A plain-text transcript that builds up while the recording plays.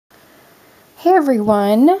Hey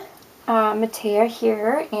everyone, Matea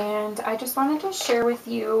here, and I just wanted to share with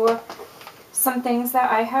you some things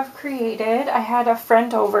that I have created. I had a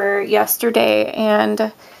friend over yesterday,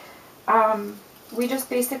 and we just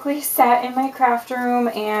basically sat in my craft room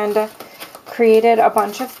and created a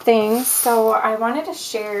bunch of things. So I wanted to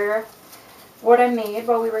share what I made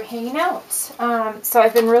while we were hanging out. So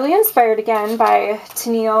I've been really inspired again by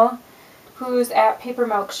Tennille, who's at Paper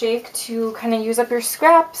Milkshake, to kind of use up your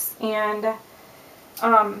scraps and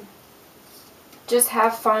just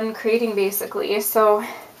have fun creating, basically. So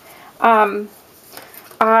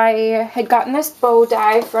I had gotten this bow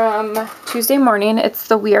die from Tuesday Morning. It's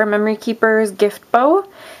the We Are Memory Keepers gift bow,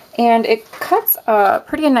 and it cuts a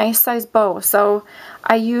pretty nice size bow. So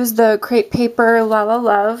I use the crepe paper La La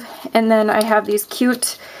Love, and then I have these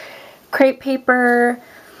cute crepe paper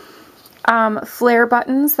flare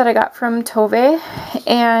buttons that I got from Tove,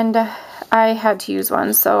 and I had to use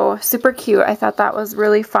one, so super cute. I thought that was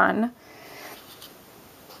really fun.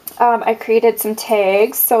 I created some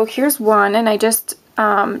tags. So here's one, and I just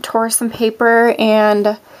tore some paper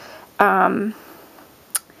and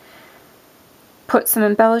put some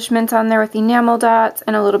embellishments on there with enamel dots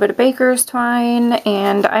and a little bit of baker's twine,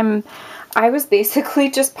 and I was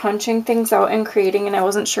basically just punching things out and creating, and I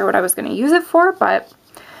wasn't sure what I was going to use it for, but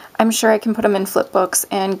I'm sure I can put them in flip books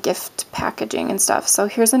and gift packaging and stuff. So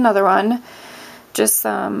here's another one, just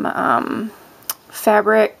some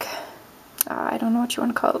fabric, I don't know what you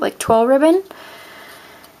want to call it, like twill ribbon.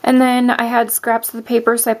 And then I had scraps of the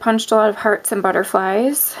paper, so I punched a lot of hearts and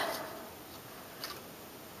butterflies.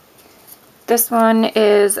 This one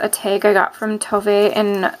is a tag I got from Tove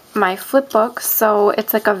in my flip book, so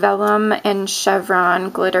it's like a vellum and chevron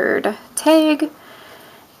glittered tag.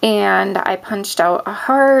 And I punched out a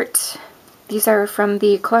heart. These are from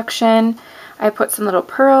the collection. I put some little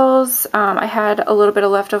pearls. I had a little bit of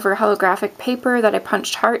leftover holographic paper that I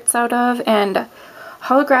punched hearts out of, and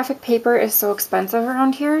holographic paper is so expensive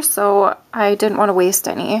around here, so I didn't want to waste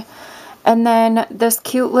any. And then this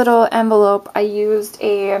cute little envelope, I used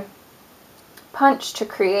a punch to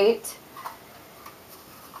create.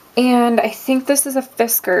 And I think this is a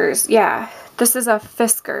Fiskars. Yeah, this is a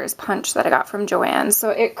Fiskars punch that I got from Joanne.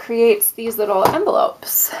 So it creates these little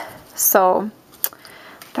envelopes. So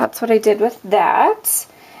that's what I did with that.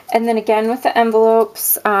 And then again with the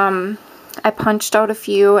envelopes, I punched out a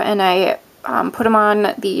few, and I put them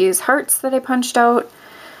on these hearts that I punched out.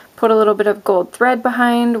 Put a little bit of gold thread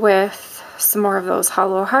behind with some more of those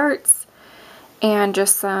hollow hearts, and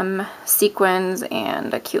just some sequins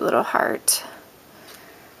and a cute little heart.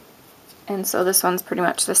 And so this one's pretty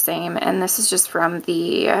much the same, and this is just from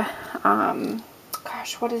the,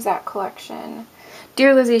 gosh, what is that collection?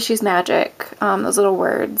 Dear Lizzie, She's Magic, those little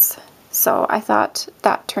words. So I thought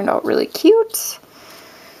that turned out really cute.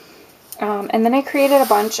 And then I created a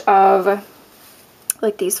bunch of,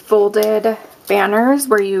 like, these folded banners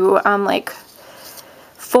where you, like,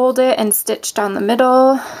 fold it and stitch down the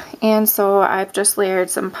middle. And so I've just layered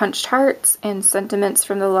some punched hearts and sentiments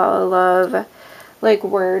from the La La Love, like,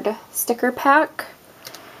 word sticker pack,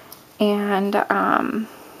 and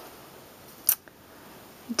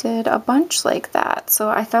did a bunch like that. So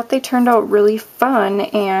I thought they turned out really fun,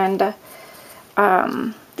 and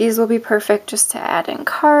these will be perfect just to add in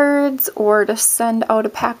cards or to send out a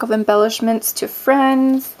pack of embellishments to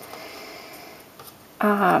friends,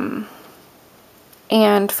 and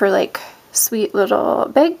for like sweet little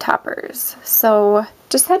bag toppers. So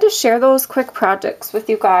just had to share those quick projects with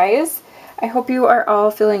you guys. I hope you are all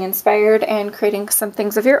feeling inspired and creating some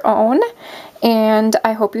things of your own, and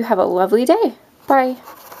I hope you have a lovely day. Bye.